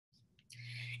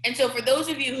And so for those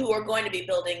of you who are going to be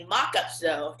building mockups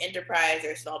though, enterprise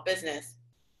or small business,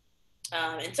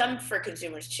 and some for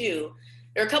consumers too,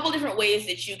 there are a couple different ways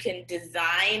that you can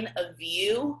design a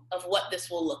view of what this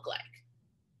will look like.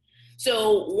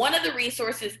 So one of the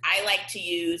resources I like to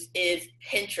use is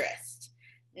Pinterest.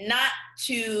 Not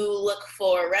to look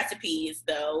for recipes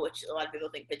though, which a lot of people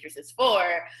think Pinterest is for,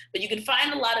 but you can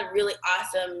find a lot of really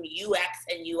awesome UX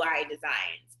and UI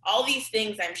designs. All these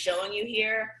things I'm showing you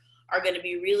here are going to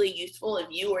be really useful if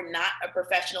you are not a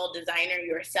professional designer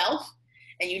yourself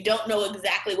and you don't know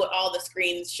exactly what all the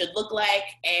screens should look like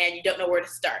and you don't know where to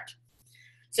start.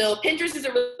 So Pinterest is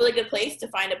a really good place to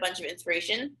find a bunch of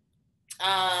inspiration.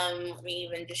 Let me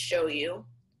even just show you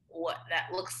what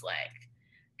that looks like,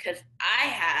 because I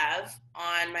have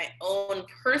on my own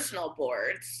personal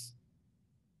boards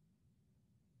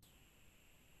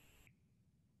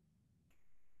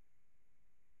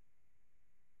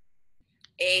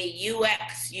a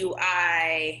UX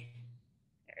UI,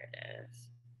 there it is,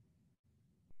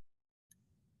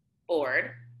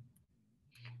 board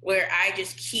where I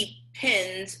just keep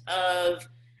pins of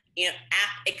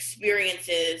app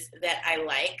experiences that I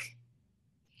like,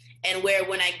 and where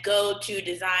when I go to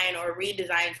design or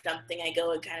redesign something, I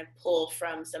go and kind of pull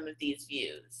from some of these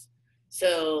views.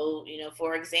 So,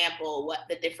 for example, what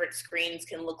the different screens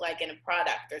can look like in a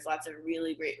product. There's lots of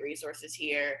really great resources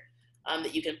here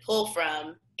that you can pull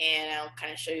from, and I'll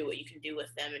kind of show you what you can do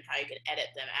with them and how you can edit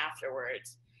them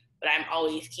afterwards. But I'm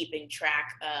always keeping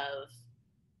track of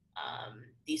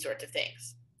these sorts of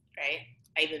things, right?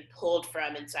 I even pulled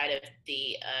from inside of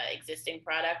the existing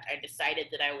product. I decided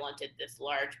that I wanted this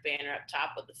large banner up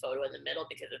top with the photo in the middle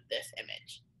because of this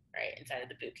image, right, inside of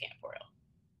the Bootcamp portal.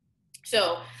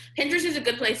 So Pinterest is a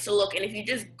good place to look. And if you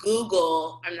just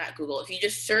if you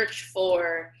just search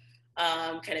for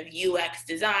kind of UX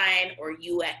design or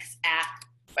UX app,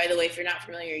 by the way, if you're not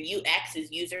familiar, UX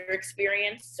is user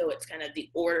experience. So it's kind of the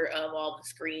order of all the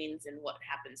screens and what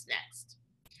happens next.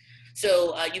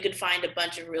 So you can find a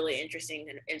bunch of really interesting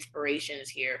inspirations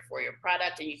here for your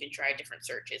product, and you can try different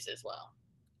searches as well.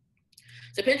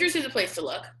 So Pinterest is a place to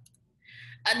look.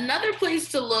 Another place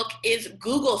to look is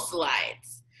Google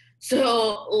Slides.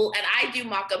 So, and I do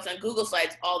mockups on Google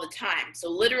Slides all the time.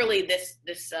 So literally this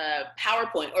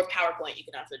PowerPoint, or PowerPoint you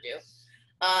can also do.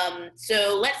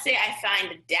 So let's say I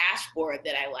find a dashboard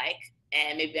that I like,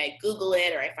 and maybe I Google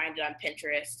it or I find it on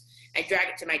Pinterest. I drag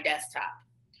it to my desktop.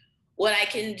 What I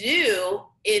can do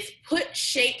is put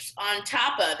shapes on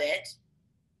top of it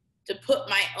to put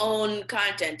my own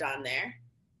content on there.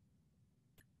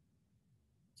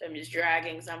 So I'm just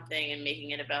dragging something and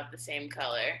making it about the same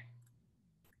color.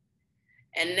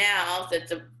 And now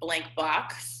that's a blank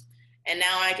box. And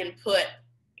now I can put,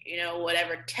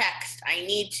 whatever text I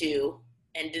need to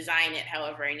and design it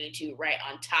however I need to right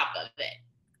on top of it.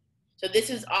 So this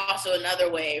is also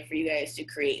another way for you guys to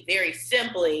create very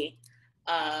simply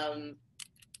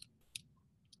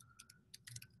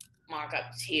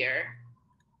mockups here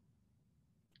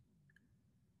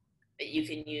that you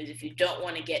can use if you don't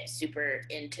want to get super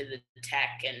into the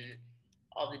tech and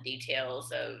all the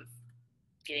details of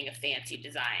getting a fancy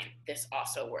design. This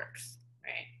also works,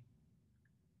 right?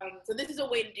 So this is a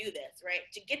way to do this, right?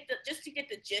 Just to get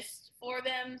the gist for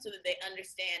them so that they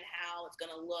understand how it's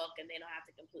going to look and they don't have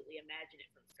to completely imagine it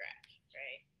from scratch,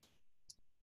 right?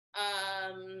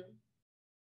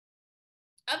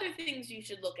 Other things you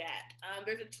should look at.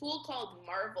 There's a tool called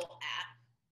Marvel App.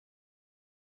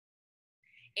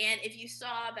 And if you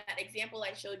saw that example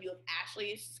I showed you of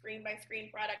Ashley's screen-by-screen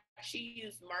product, she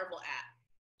used Marvel App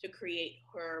to create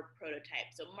her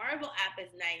prototype. So Marvel App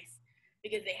is nice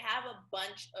because they have a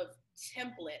bunch of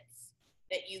templates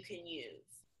that you can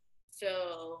use.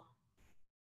 So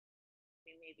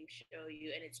let me maybe show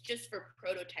you, and it's just for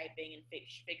prototyping and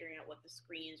figuring out what the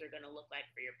screens are going to look like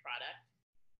for your product.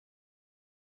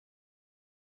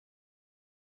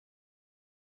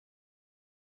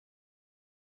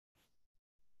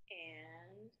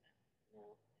 And no,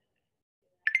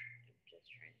 I'm just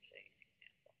trying to show you an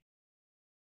example.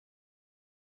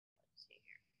 Let's see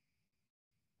here.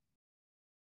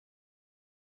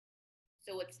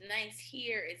 So what's nice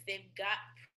here is they've got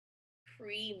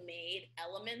pre-made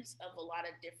elements of a lot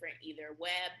of different either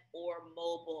web or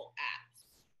mobile apps.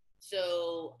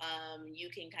 So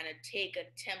you can kind of take a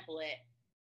template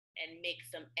and make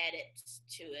some edits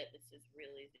to it. This is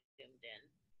really zoomed in.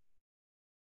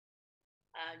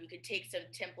 You can take some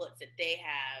templates that they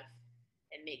have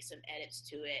and make some edits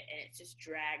to it, and it's just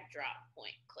drag, drop,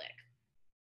 point, click.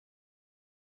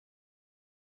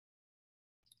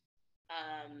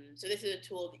 So this is a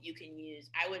tool that you can use.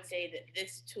 I would say that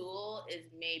this tool is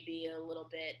maybe a little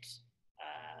bit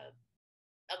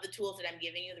of the tools that I'm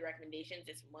giving you, the recommendations,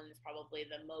 this one is probably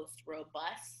the most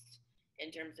robust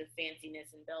in terms of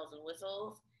fanciness and bells and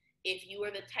whistles. If you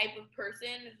are the type of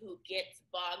person who gets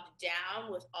bogged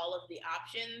down with all of the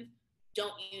options,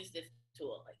 don't use this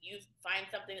tool. Like, find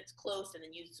something that's close and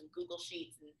then use some Google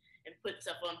Sheets and put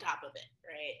stuff on top of it,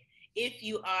 right? If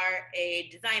you are a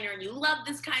designer and you love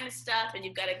this kind of stuff and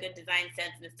you've got a good design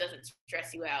sense and this doesn't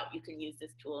stress you out, you can use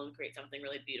this tool and create something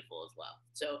really beautiful as well.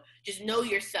 So just know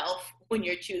yourself when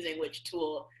you're choosing which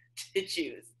tool to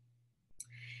choose.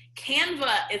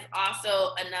 Canva is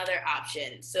also another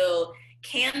option. So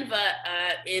Canva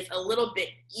is a little bit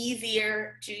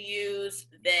easier to use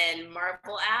than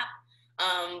Marvel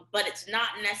app, but it's not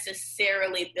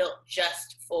necessarily built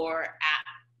just for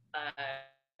app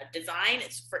design.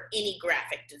 It's for any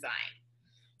graphic design.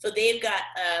 So they've got,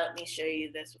 let me show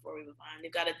you this before we move on.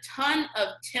 They've got a ton of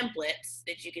templates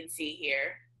that you can see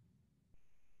here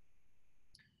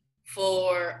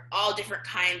for all different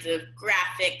kinds of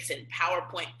graphics and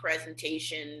PowerPoint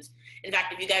presentations. In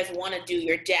fact, if you guys want to do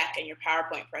your deck and your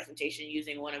PowerPoint presentation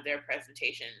using one of their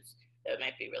presentations, that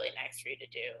might be really nice for you to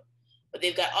do. But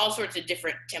they've got all sorts of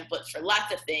different templates for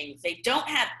lots of things. They don't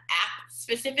have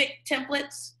app-specific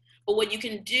templates, but what you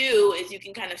can do is you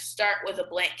can kind of start with a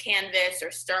blank canvas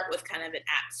or start with kind of an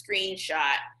app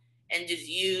screenshot and just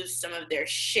use some of their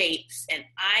shapes and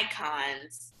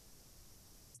icons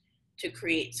to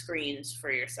create screens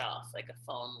for yourself, like a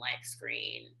phone-like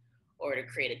screen, or to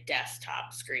create a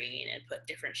desktop screen and put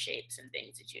different shapes and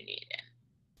things that you need in.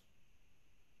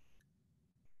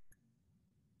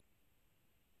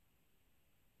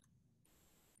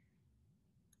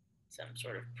 Some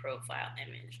sort of profile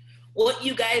image. What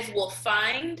you guys will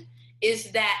find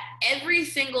is that every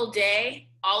single day,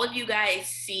 all of you guys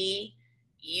see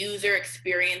user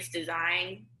experience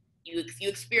design. You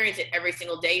experience it every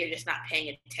single day, you're just not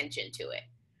paying attention to it,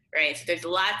 right? So there's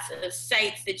lots of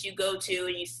sites that you go to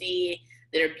and you see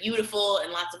that are beautiful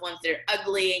and lots of ones that are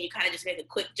ugly, and you kind of just make a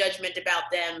quick judgment about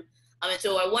them. And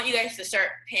so I want you guys to start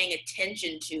paying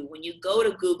attention to, when you go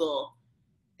to Google,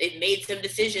 they've made some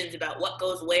decisions about what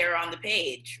goes where on the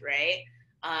page, right?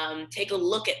 Take a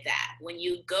look at that. When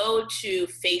you go to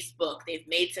Facebook, they've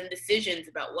made some decisions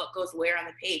about what goes where on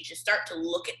the page. Just start to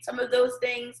look at some of those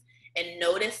things and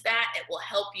notice that. It will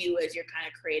help you as you're kind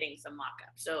of creating some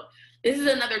mock-ups. So this is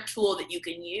another tool that you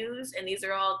can use, and these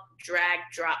are all drag,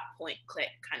 drop, point, click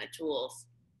kind of tools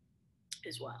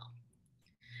as well.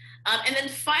 And then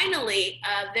finally,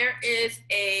 there is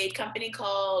a company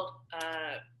called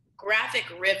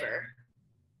GraphicRiver.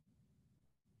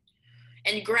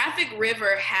 And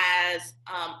GraphicRiver has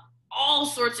all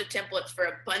sorts of templates for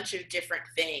a bunch of different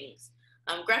things.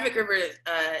 GraphicRiver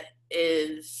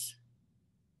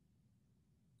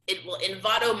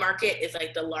Envato Market is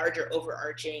like the larger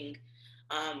overarching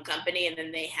company, and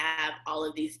then they have all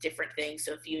of these different things.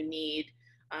 So if you need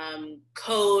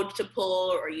code to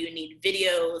pull, or you need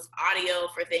videos, audio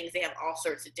for things, they have all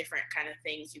sorts of different kind of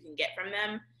things you can get from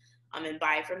them and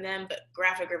buy from them. But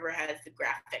GraphicRiver has the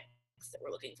graphics that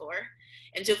we're looking for.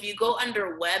 And so if you go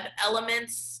under web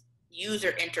elements,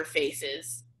 user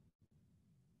interfaces,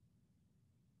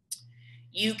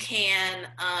 you can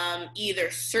either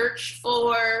search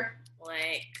for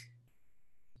like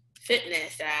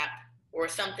fitness app or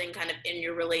something kind of in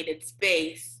your related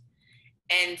space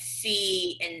and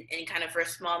see, and kind of for a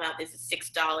small amount, this is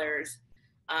 $6,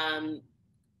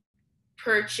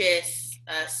 purchase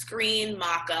screen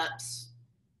mock-ups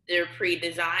that are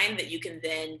pre-designed that you can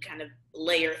then kind of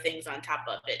layer things on top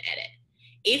of it, edit.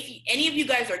 If any of you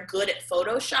guys are good at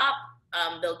Photoshop,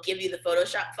 they'll give you the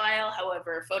Photoshop file.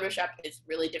 However, Photoshop is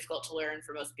really difficult to learn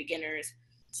for most beginners.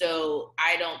 So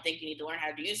I don't think you need to learn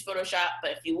how to use Photoshop,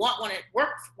 but if you want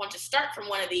to start from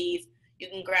one of these, you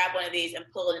can grab one of these and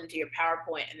pull it into your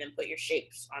PowerPoint and then put your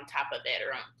shapes on top of it,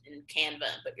 or in Canva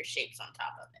and put your shapes on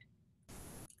top of it.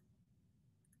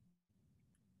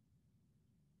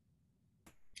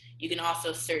 You can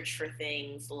also search for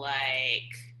things like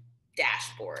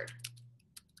dashboard.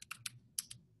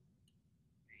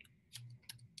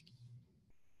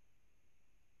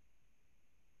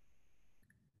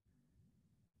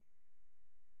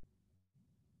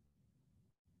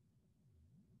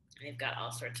 They've got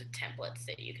all sorts of templates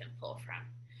that you can pull from.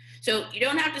 So you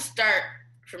don't have to start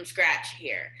from scratch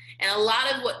here. And a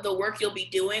lot of what the work you'll be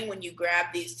doing when you grab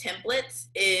these templates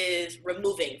is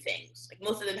removing things. Like,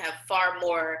 most of them have far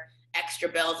more extra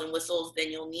bells and whistles than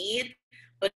you'll need,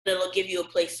 but it'll give you a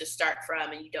place to start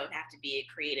from, and you don't have to be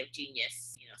a creative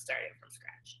genius, starting from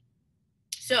scratch.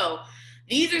 So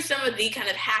these are some of the kind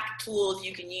of hack tools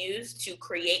you can use to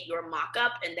create your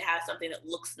mock-up and to have something that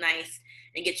looks nice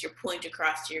and gets your point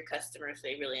across to your customers so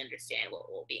they really understand what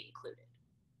will be included.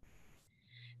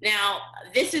 Now,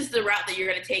 this is the route that you're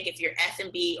going to take if you're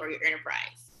SMB or your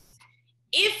enterprise.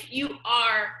 If you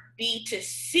are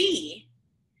B2C,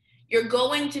 you're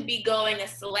going to be going a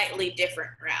slightly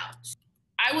different route.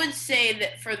 I would say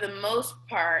that for the most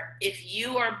part, if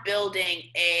you are building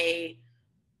a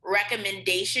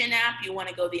recommendation app, you want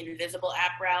to go the invisible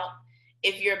app route.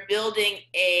 If you're building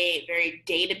a very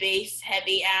database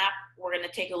heavy app, we're going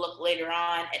to take a look later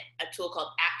on at a tool called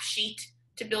AppSheet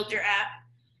to build your app.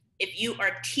 If you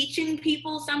are teaching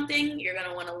people something, you're going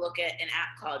to want to look at an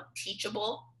app called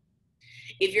Teachable.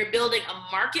 If you're building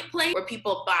a marketplace where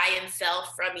people buy and sell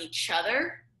from each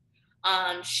other,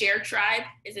 ShareTribe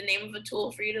is the name of a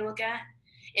tool for you to look at.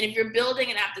 And if you're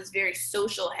building an app that's very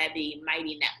social heavy,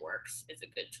 Mighty Networks is a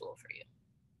good tool for you.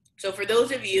 So for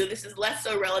those of you, this is less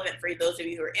so relevant for those of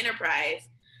you who are enterprise,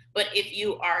 but if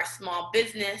you are a small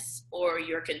business or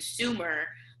you're a consumer,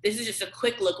 this is just a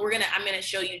quick look. I'm gonna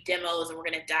show you demos and we're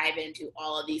gonna dive into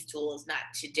all of these tools, not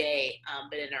today,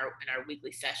 but in our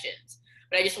weekly sessions.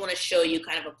 But I just wanna show you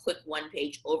kind of a quick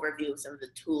one-page overview of some of the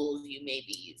tools you may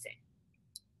be using.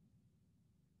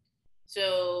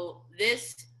 So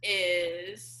this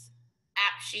is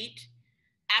AppSheet.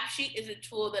 AppSheet is a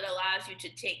tool that allows you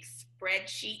to take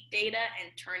spreadsheet data and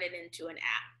turn it into an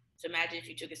app. So imagine if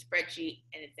you took a spreadsheet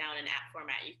and it's now in an app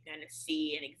format, you can kind of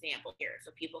see an example here.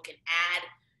 So people can add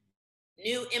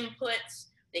new inputs,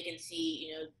 they can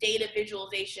see, data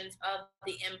visualizations of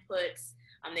the inputs,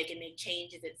 they can make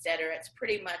changes, etc. It's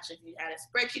pretty much if you had a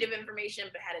spreadsheet of information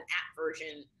but had an app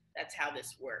version, that's how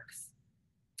this works.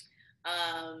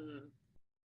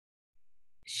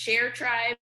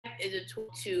 ShareTribe is a tool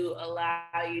to allow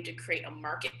you to create a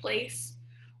marketplace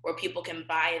where people can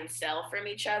buy and sell from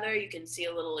each other. You can see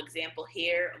a little example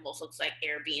here. Almost looks like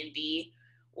Airbnb,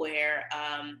 where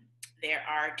there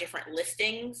are different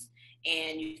listings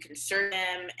and you can serve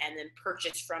them and then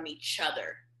purchase from each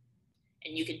other.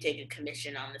 And you can take a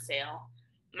commission on the sale.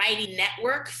 Mighty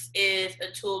Networks is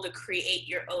a tool to create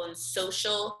your own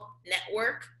social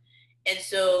network. And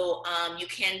so you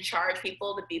can charge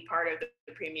people to be part of the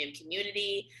premium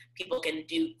community. People can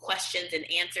do questions and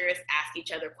answers, ask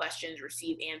each other questions,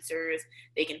 receive answers.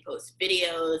 They can post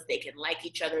videos. They can like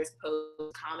each other's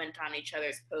posts, comment on each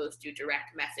other's posts, do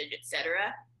direct message,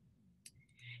 etc.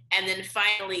 And then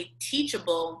finally,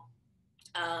 Teachable,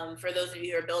 for those of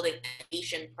you who are building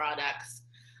education products,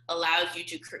 allows you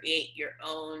to create your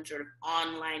own sort of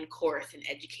online course and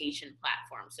education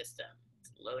platform system.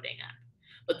 It's loading up.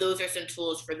 But those are some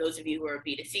tools for those of you who are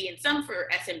B2C and some for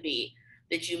SMB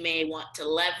that you may want to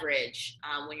leverage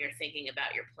when you're thinking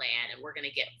about your plan. And we're going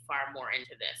to get far more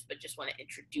into this, but just want to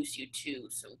introduce you to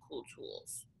some cool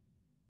tools.